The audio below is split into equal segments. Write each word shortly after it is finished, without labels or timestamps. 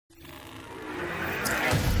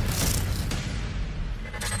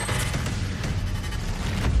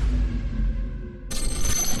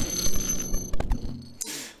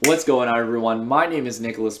What's going on, everyone? My name is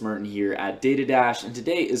Nicholas Merton here at Data Dash, and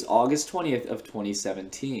today is August 20th of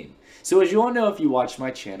 2017. So as you all know, if you watch my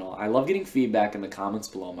channel, I love getting feedback in the comments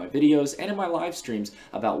below my videos and in my live streams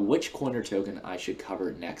about which coin or token I should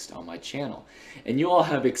cover next on my channel. And you all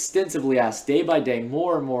have extensively asked day by day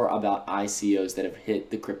more and more about ICOs that have hit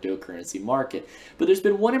the cryptocurrency market. But there's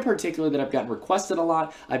been one in particular that I've gotten requested a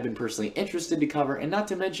lot, I've been personally interested to cover, and not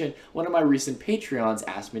to mention one of my recent Patreons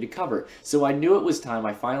asked me to cover. So I knew it was time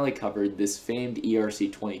I finally covered this famed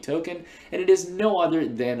ERC20 token, and it is no other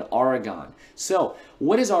than ARAGON. So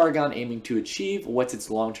what is ARAGON aiming to achieve? What's its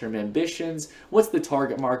long-term ambitions? What's the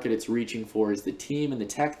target market it's reaching for? Is the team and the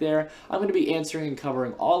tech there? I'm going to be answering and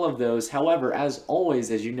covering all of those. However, as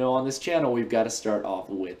always, as you know on this channel, we've got to start off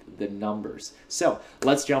with the numbers. So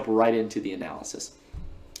let's jump right into the analysis.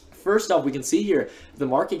 First off, we can see here the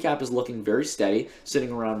market cap is looking very steady,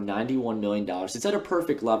 sitting around $91 million. It's at a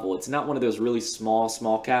perfect level. It's not one of those really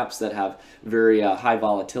small caps that have very high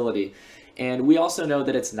volatility. And we also know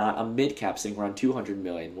that it's not a mid cap sitting around 200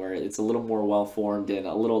 million, where it's a little more well formed and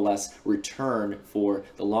a little less return for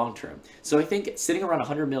the long term. So I think sitting around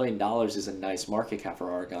 $100 million is a nice market cap for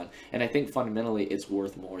ARAGON, and I think fundamentally it's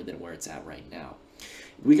worth more than where it's at right now.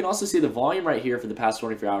 We can also see the volume right here for the past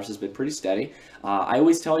 24 hours has been pretty steady. I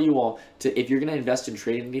always tell you all, if you're going to invest in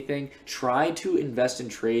trade anything, try to invest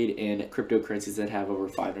and trade in cryptocurrencies that have over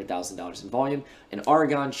 $500,000 in volume, and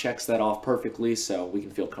ARAGON checks that off perfectly, so we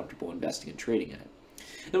can feel comfortable investing and trading in it.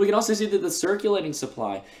 Then we can also see that the circulating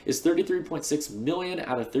supply is 33.6 million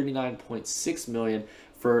out of 39.6 million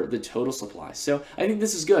for the total supply. So I think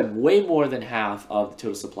this is good. Way more than half of the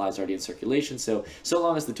total supply is already in circulation. So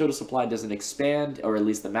long as the total supply doesn't expand, or at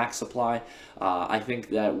least the max supply, I think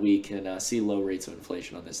that we can see low rates of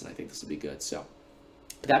inflation on this, and I think this will be good. So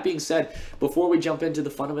that being said, before we jump into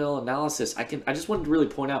the fundamental analysis, I just wanted to really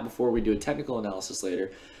point out before we do a technical analysis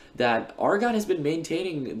later that ARAGON has been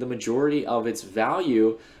maintaining the majority of its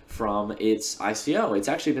value from its ICO. It's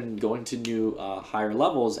actually been going to new higher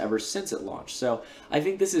levels ever since it launched. So I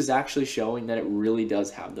think this is actually showing that it really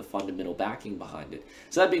does have the fundamental backing behind it.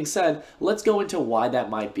 So that being said, let's go into why that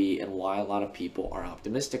might be and why a lot of people are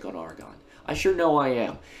optimistic on ARAGON. I sure know I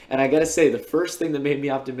am. And I gotta say, the first thing that made me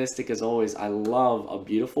optimistic, as always, I love a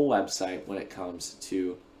beautiful website when it comes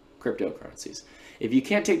to cryptocurrencies. If you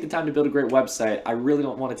can't take the time to build a great website, I really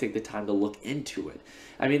don't want to take the time to look into it.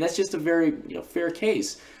 I mean, that's just a very fair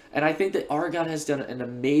case. And I think that ARAGON has done an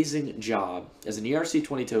amazing job as an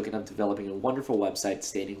ERC20 token of developing a wonderful website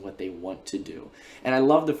stating what they want to do. And I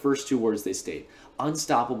love the first two words they state,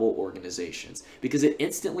 unstoppable organizations, because it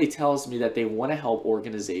instantly tells me that they want to help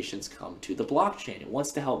organizations come to the blockchain. It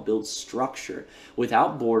wants to help build structure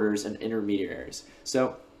without borders and intermediaries.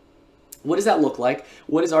 So what does that look like?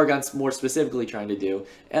 What is ARAGON more specifically trying to do?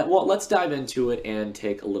 Well, let's dive into it and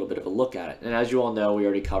take a little bit of a look at it. And as you all know, we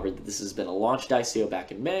already covered that this has been a launched ICO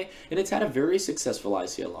back in May, and it's had a very successful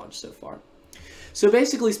ICO launch so far. So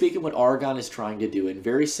basically speaking, what ARAGON is trying to do in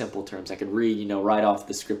very simple terms, I could read, right off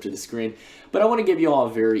the script of the screen, but I want to give you all a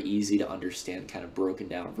very easy to understand, kind of broken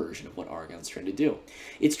down version of what ARAGON is trying to do.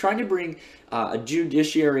 It's trying to bring a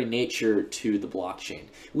judiciary nature to the blockchain.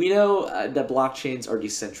 We know that blockchains are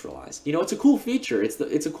decentralized. It's a cool feature.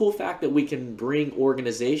 It's a cool fact that we can bring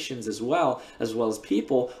organizations as well as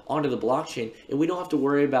people onto the blockchain, and we don't have to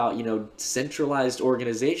worry about, centralized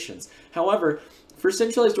organizations. However, for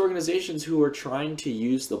centralized organizations who are trying to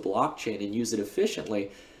use the blockchain and use it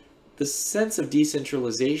efficiently, the sense of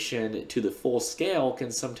decentralization to the full scale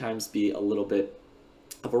can sometimes be a little bit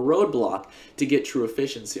of a roadblock to get true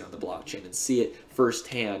efficiency on the blockchain and see it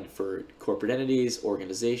firsthand for corporate entities,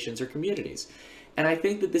 organizations, or communities. And I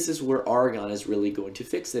think that this is where ARAGON is really going to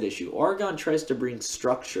fix that issue. ARAGON tries to bring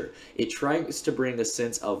structure. It tries to bring a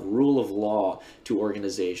sense of rule of law to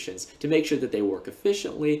organizations to make sure that they work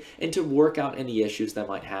efficiently and to work out any issues that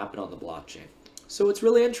might happen on the blockchain. So it's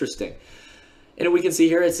really interesting. And we can see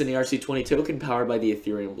here it's an ERC20 token powered by the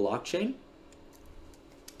Ethereum blockchain.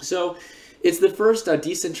 So it's the first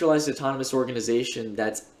decentralized autonomous organization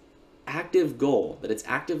its active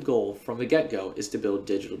goal from the get-go is to build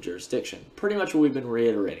digital jurisdiction. Pretty much what we've been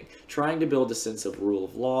reiterating, trying to build a sense of rule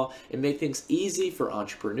of law and make things easy for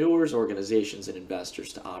entrepreneurs, organizations, and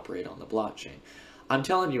investors to operate on the blockchain. I'm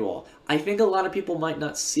telling you all, I think a lot of people might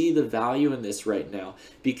not see the value in this right now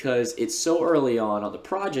because it's so early on the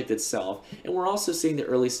project itself, and we're also seeing the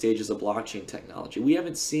early stages of blockchain technology. We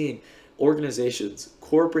haven't seen organizations,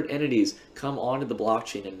 corporate entities come onto the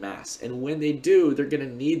blockchain en masse. And when they do, they're going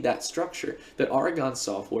to need that structure that ARAGON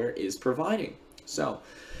software is providing. So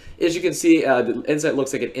as you can see, the insight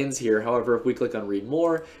looks like it ends here. However, if we click on read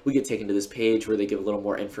more, we get taken to this page where they give a little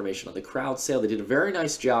more information on the crowd sale. They did a very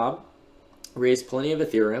nice job, raised plenty of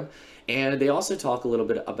Ethereum, and they also talk a little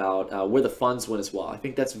bit about where the funds went as well. I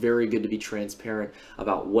think that's very good to be transparent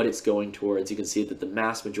about what it's going towards. You can see that the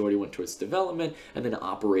mass majority went towards development and then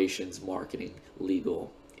operations, marketing,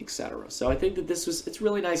 legal, etc. So I think that it's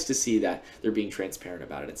really nice to see that they're being transparent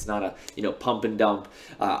about it. It's not a, pump and dump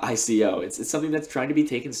ICO. It's something that's trying to be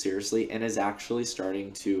taken seriously and is actually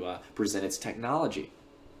starting to present its technology.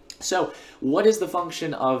 So what is the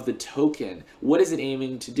function of the token? What is it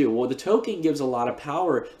aiming to do? Well, the token gives a lot of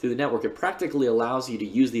power through the network. It practically allows you to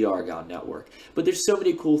use the ARAGON network. But there's so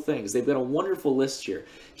many cool things. They've got a wonderful list here.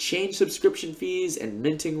 Change subscription fees and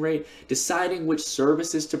minting rate, deciding which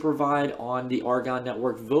services to provide on the ARAGON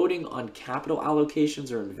network, voting on capital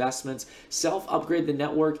allocations or investments, self-upgrade the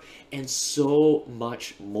network, and so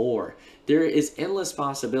much more. There is endless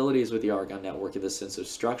possibilities with the ARAGON network in the sense of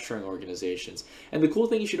structuring organizations. And the cool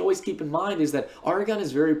thing you should always keep in mind is that ARAGON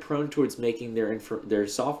is very prone towards making their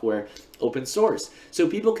software open source. So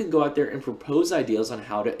people can go out there and propose ideas on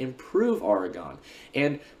how to improve ARAGON.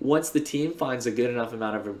 And once the team finds a good enough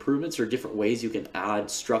amount of improvements or different ways you can add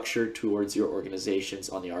structure towards your organizations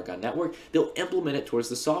on the ARAGON network, they'll implement it towards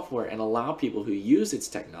the software and allow people who use its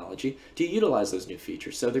technology to utilize those new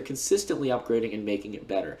features. So they're consistently upgrading and making it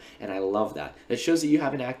better. And I love that. That shows that you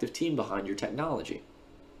have an active team behind your technology.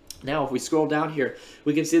 Now, if we scroll down here,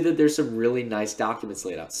 we can see that there's some really nice documents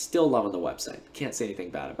laid out. Still loving the website. Can't say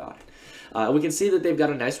anything bad about it. We can see that they've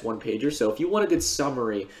got a nice one-pager. So if you want a good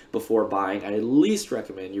summary before buying, I at least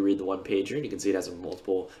recommend you read the one-pager. And you can see it has a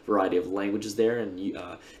multiple variety of languages there, and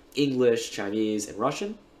English, Chinese, and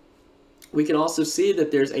Russian. We can also see that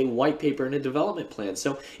there's a white paper and a development plan.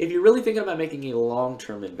 So if you're really thinking about making a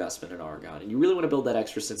long-term investment in ARAGON and you really want to build that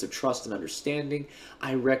extra sense of trust and understanding,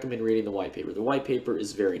 I recommend reading the white paper. The white paper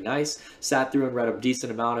is very nice, sat through and read a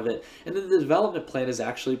decent amount of it, and then the development plan is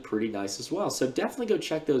actually pretty nice as well. So definitely go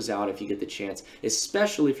check those out if you get the chance,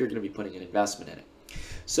 especially if you're going to be putting an investment in it.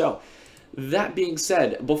 So that being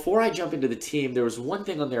said, before I jump into the team, there was one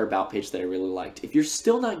thing on their About page that I really liked. If you're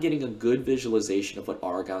still not getting a good visualization of what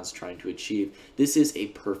ARAGON's trying to achieve, this is a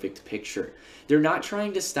perfect picture. They're not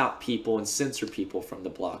trying to stop people and censor people from the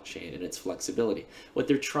blockchain and its flexibility. What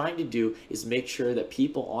they're trying to do is make sure that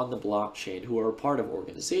people on the blockchain who are a part of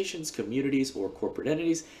organizations, communities, or corporate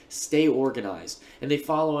entities stay organized and they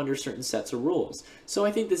follow under certain sets of rules. So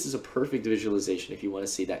I think this is a perfect visualization if you want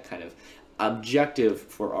to see that kind of objective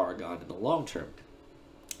for ARAGON in the long term.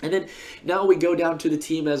 And then now we go down to the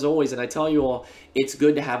team as always, and I tell you all, it's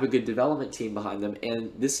good to have a good development team behind them,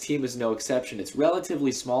 and this team is no exception. It's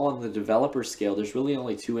relatively small on the developer scale. There's really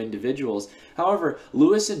only 2 individuals. However,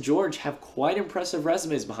 Lewis and George have quite impressive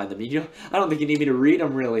resumes behind them. I don't think you need me to read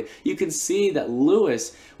them really. You can see that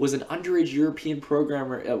Lewis was an underage European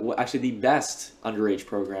programmer, actually the best underage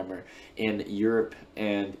programmer in Europe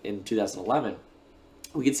and in 2011.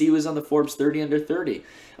 We can see he was on the Forbes 30 under 30.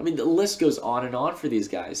 I mean, the list goes on and on for these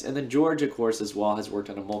guys. And then George, of course, as well, has worked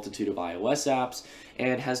on a multitude of iOS apps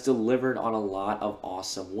and has delivered on a lot of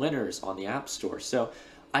awesome winners on the App Store. So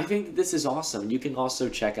I think that this is awesome. You can also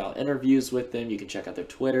check out interviews with them. You can check out their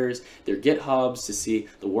Twitters, their GitHubs to see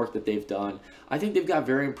the work that they've done. I think they've got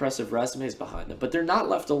very impressive resumes behind them, but they're not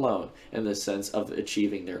left alone in the sense of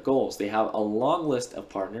achieving their goals. They have a long list of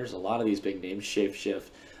partners, a lot of these big names, Shapeshift,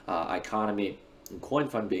 Economy, and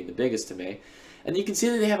CoinFund being the biggest to me. And you can see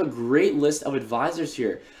that they have a great list of advisors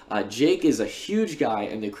here. Jake is a huge guy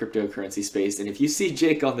in the cryptocurrency space, and if you see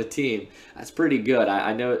Jake on the team, that's pretty good.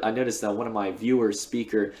 I noticed that one of my viewers,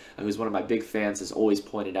 Speaker, who's one of my big fans, has always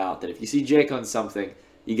pointed out that if you see Jake on something,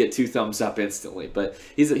 you get 2 thumbs up instantly. But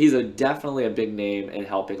he's definitely a big name in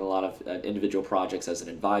helping a lot of individual projects as an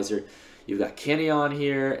advisor. You've got Kenny on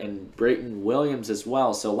here and Brayton Williams as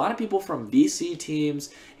well. So a lot of people from VC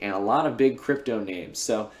teams and a lot of big crypto names.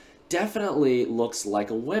 So definitely looks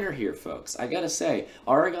like a winner here, folks. I gotta say,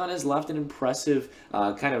 ARAGON has left an impressive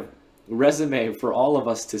kind of resume for all of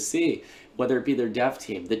us to see, whether it be their dev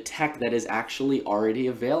team, the tech that is actually already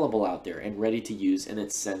available out there and ready to use in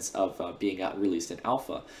its sense of being released in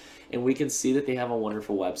alpha. And we can see that they have a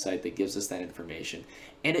wonderful website that gives us that information.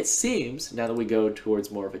 And it seems, now that we go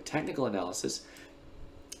towards more of a technical analysis,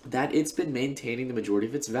 that it's been maintaining the majority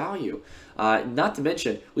of its value. Not to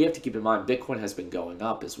mention, we have to keep in mind Bitcoin has been going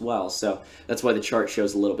up as well, so that's why the chart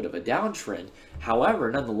shows a little bit of a downtrend. However,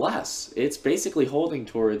 nonetheless, it's basically holding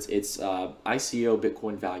towards its ICO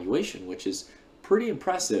Bitcoin valuation, which is pretty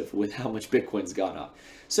impressive with how much Bitcoin's gone up.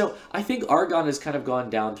 So I think ARAGON has kind of gone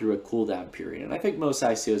down through a cool down period, and I think most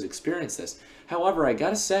ICOs experience this. However, I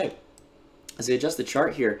gotta say, as I adjust the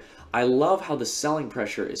chart here, I love how the selling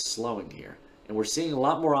pressure is slowing here. And we're seeing a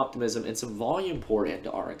lot more optimism and some volume poured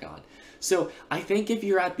into Aragon. So I think if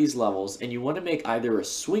you're at these levels and you want to make either a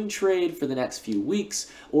swing trade for the next few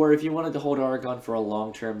weeks, or if you wanted to hold Aragon for a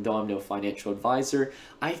long term, though I'm no financial advisor,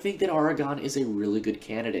 I think that Aragon is a really good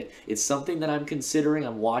candidate. It's something that I'm considering,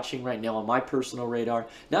 I'm watching right now on my personal radar,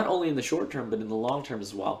 not only in the short term, but in the long term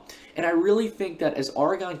as well. And I really think that as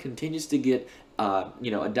Aragon continues to get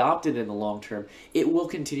adopted in the long term, it will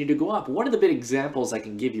continue to go up. One of the big examples I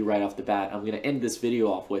can give you right off the bat, I'm going to end this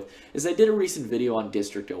video off with, is I did a recent video on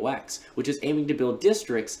District OX, which is aiming to build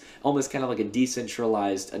districts, almost kind of like a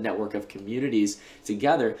decentralized network of communities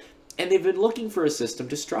together, and they've been looking for a system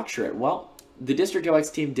to structure it. Well, the District OX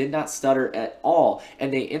team did not stutter at all,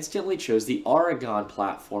 and they instantly chose the Aragon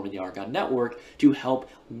platform and the Aragon network to help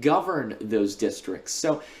govern those districts.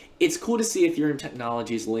 So it's cool to see Ethereum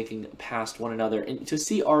technologies linking past one another, and to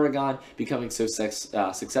see Aragon becoming so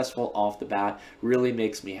successful off the bat really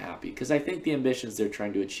makes me happy, because I think the ambitions they're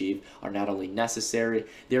trying to achieve are not only necessary,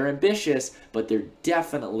 they're ambitious, but they're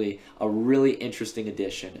definitely a really interesting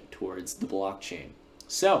addition towards the blockchain.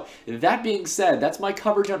 So, that being said, that's my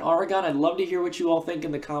coverage on Aragon. I'd love to hear what you all think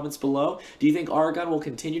in the comments below. Do you think Aragon will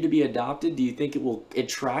continue to be adopted? Do you think it will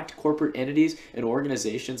attract corporate entities and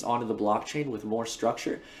organizations onto the blockchain with more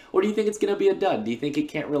structure? Or do you think it's going to be a dud? Do you think it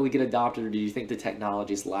can't really get adopted, or do you think the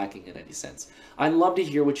technology is lacking in any sense? I'd love to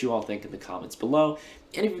hear what you all think in the comments below.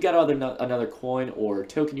 And if you've got another coin or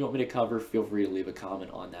token you want me to cover, feel free to leave a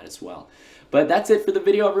comment on that as well. But that's it for the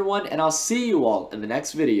video, everyone, and I'll see you all in the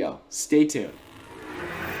next video. Stay tuned.